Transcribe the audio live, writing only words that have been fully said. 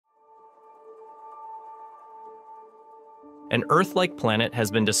An Earth-like planet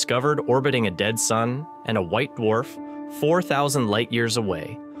has been discovered orbiting a dead sun and a white dwarf 4,000 light-years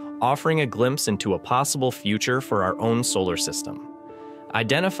away, offering a glimpse into a possible future for our own solar system.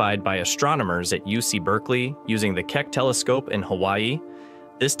 Identified by astronomers at UC Berkeley using the Keck telescope in Hawaii,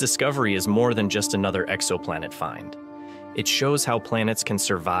 this discovery is more than just another exoplanet find. It shows how planets can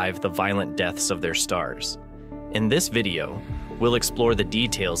survive the violent deaths of their stars. In this video, we'll explore the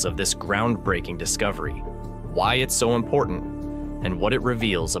details of this groundbreaking discovery, why it's so important, and what it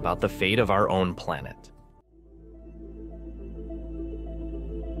reveals about the fate of our own planet.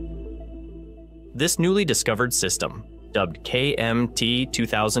 This newly discovered system, dubbed KMT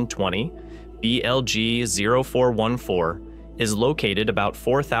 2020 BLG 0414, is located about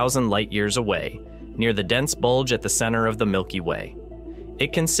 4,000 light-years away, near the dense bulge at the center of the Milky Way.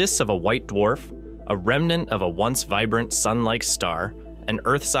 It consists of a white dwarf, a remnant of a once vibrant sun-like star, an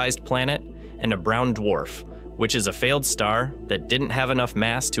Earth-sized planet, and a brown dwarf, which is a failed star that didn't have enough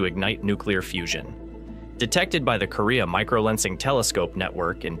mass to ignite nuclear fusion. Detected by the Korea Microlensing Telescope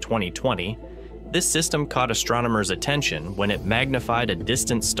Network in 2020, this system caught astronomers' attention when it magnified a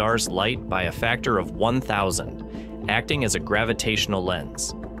distant star's light by a factor of 1,000, acting as a gravitational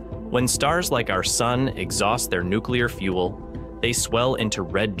lens. When stars like our Sun exhaust their nuclear fuel, they swell into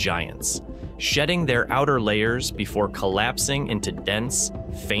red giants, shedding their outer layers before collapsing into dense,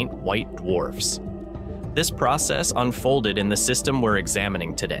 faint white dwarfs. This process unfolded in the system we're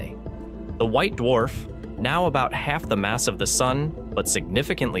examining today. The white dwarf, now about half the mass of the Sun, but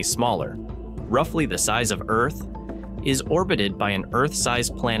significantly smaller, roughly the size of Earth, is orbited by an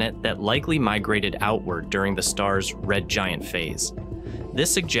Earth-sized planet that likely migrated outward during the star's red giant phase.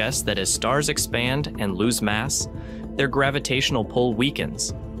 This suggests that as stars expand and lose mass, their gravitational pull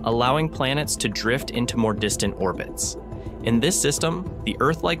weakens, allowing planets to drift into more distant orbits. In this system, the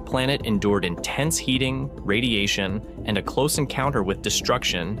Earth-like planet endured intense heating, radiation, and a close encounter with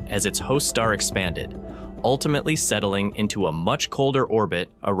destruction as its host star expanded, ultimately settling into a much colder orbit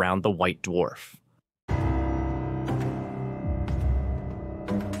around the white dwarf.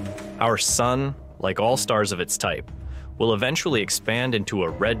 Our Sun, like all stars of its type, will eventually expand into a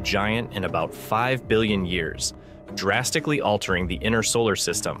red giant in about 5 billion years, drastically altering the inner solar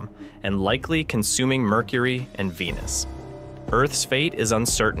system and likely consuming Mercury and Venus. Earth's fate is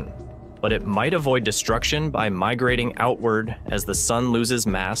uncertain, but it might avoid destruction by migrating outward as the Sun loses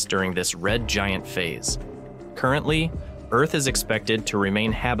mass during this red giant phase. Currently, Earth is expected to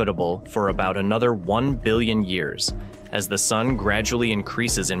remain habitable for about another 1 billion years as the Sun gradually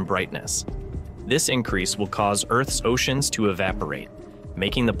increases in brightness. This increase will cause Earth's oceans to evaporate,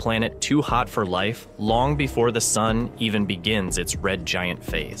 making the planet too hot for life long before the Sun even begins its red giant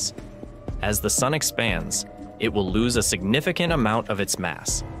phase. As the Sun expands, it will lose a significant amount of its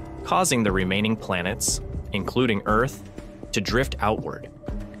mass, causing the remaining planets, including Earth, to drift outward.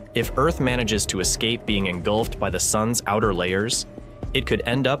 If Earth manages to escape being engulfed by the Sun's outer layers, it could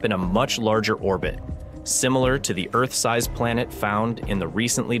end up in a much larger orbit, similar to the Earth-sized planet found in the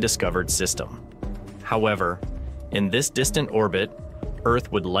recently discovered system. However, in this distant orbit,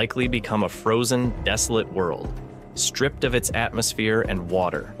 Earth would likely become a frozen, desolate world, stripped of its atmosphere and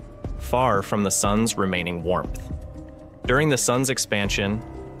water, far from the Sun's remaining warmth. During the Sun's expansion,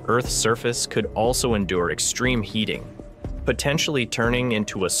 Earth's surface could also endure extreme heating, potentially turning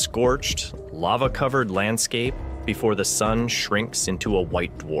into a scorched, lava-covered landscape before the Sun shrinks into a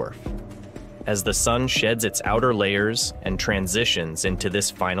white dwarf. As the Sun sheds its outer layers and transitions into this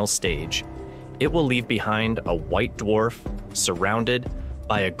final stage, it will leave behind a white dwarf surrounded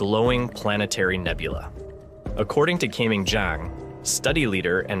by a glowing planetary nebula. According to Kaiming Zhang, study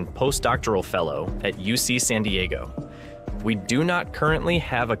leader and postdoctoral fellow at UC San Diego, we do not currently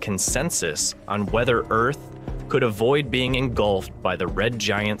have a consensus on whether Earth could avoid being engulfed by the red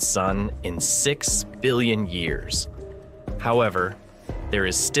giant Sun in 6 billion years. However, there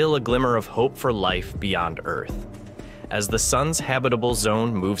is still a glimmer of hope for life beyond Earth. As the Sun's habitable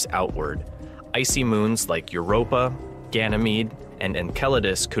zone moves outward, icy moons like Europa, Ganymede, and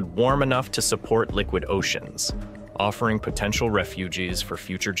Enceladus could warm enough to support liquid oceans, offering potential refuges for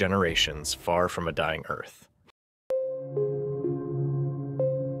future generations far from a dying Earth.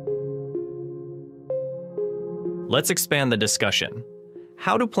 Let's expand the discussion.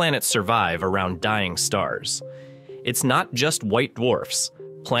 How do planets survive around dying stars? It's not just white dwarfs.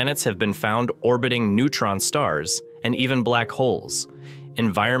 Planets have been found orbiting neutron stars and even black holes,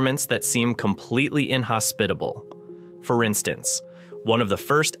 environments that seem completely inhospitable. For instance, one of the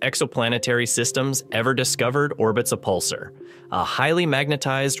first exoplanetary systems ever discovered orbits a pulsar, a highly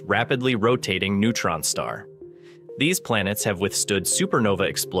magnetized, rapidly rotating neutron star. These planets have withstood supernova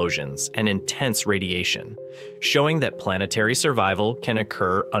explosions and intense radiation, showing that planetary survival can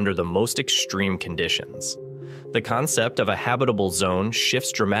occur under the most extreme conditions. The concept of a habitable zone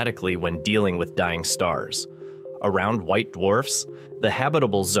shifts dramatically when dealing with dying stars. Around white dwarfs, the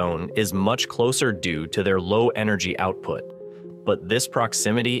habitable zone is much closer due to their low energy output, but this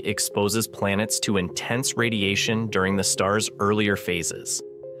proximity exposes planets to intense radiation during the star's earlier phases.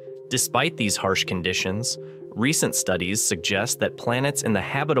 Despite these harsh conditions, recent studies suggest that planets in the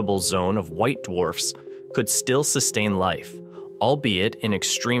habitable zone of white dwarfs could still sustain life, albeit in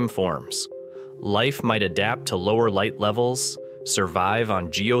extreme forms. Life might adapt to lower light levels, survive on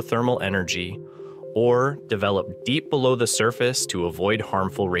geothermal energy, or develop deep below the surface to avoid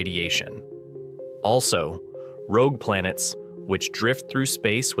harmful radiation. Also, rogue planets, which drift through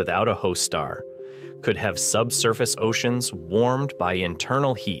space without a host star, could have subsurface oceans warmed by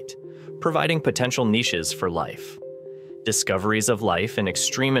internal heat, providing potential niches for life. Discoveries of life in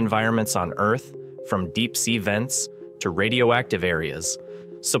extreme environments on Earth, from deep-sea vents to radioactive areas,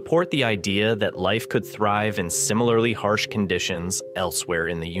 support the idea that life could thrive in similarly harsh conditions elsewhere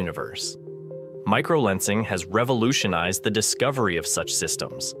in the universe. Microlensing has revolutionized the discovery of such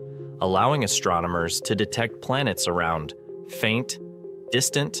systems, allowing astronomers to detect planets around faint,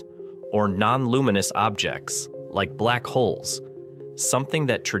 distant, or non-luminous objects, like black holes, something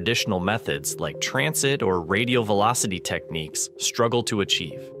that traditional methods like transit or radial velocity techniques struggle to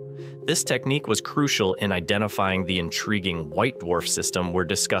achieve. This technique was crucial in identifying the intriguing white dwarf system we're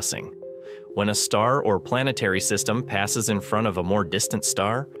discussing. When a star or planetary system passes in front of a more distant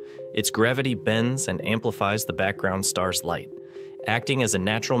star, its gravity bends and amplifies the background star's light, acting as a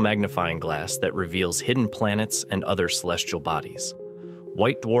natural magnifying glass that reveals hidden planets and other celestial bodies.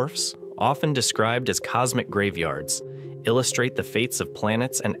 White dwarfs, often described as cosmic graveyards, illustrate the fates of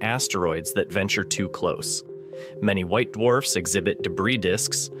planets and asteroids that venture too close. Many white dwarfs exhibit debris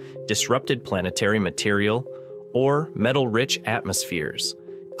disks, disrupted planetary material, or metal-rich atmospheres,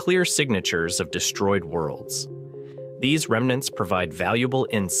 clear signatures of destroyed worlds. These remnants provide valuable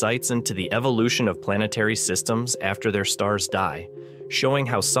insights into the evolution of planetary systems after their stars die, showing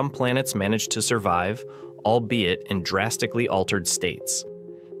how some planets manage to survive, albeit in drastically altered states.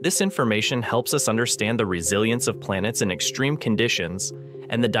 This information helps us understand the resilience of planets in extreme conditions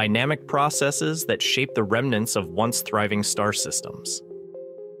and the dynamic processes that shape the remnants of once thriving star systems.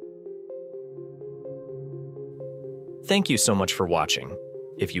 Thank you so much for watching.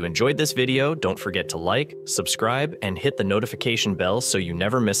 If you enjoyed this video, don't forget to like, subscribe, and hit the notification bell so you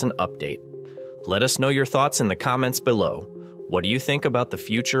never miss an update. Let us know your thoughts in the comments below. What do you think about the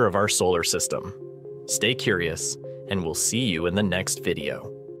future of our solar system? Stay curious, and we'll see you in the next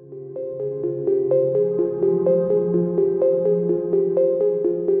video.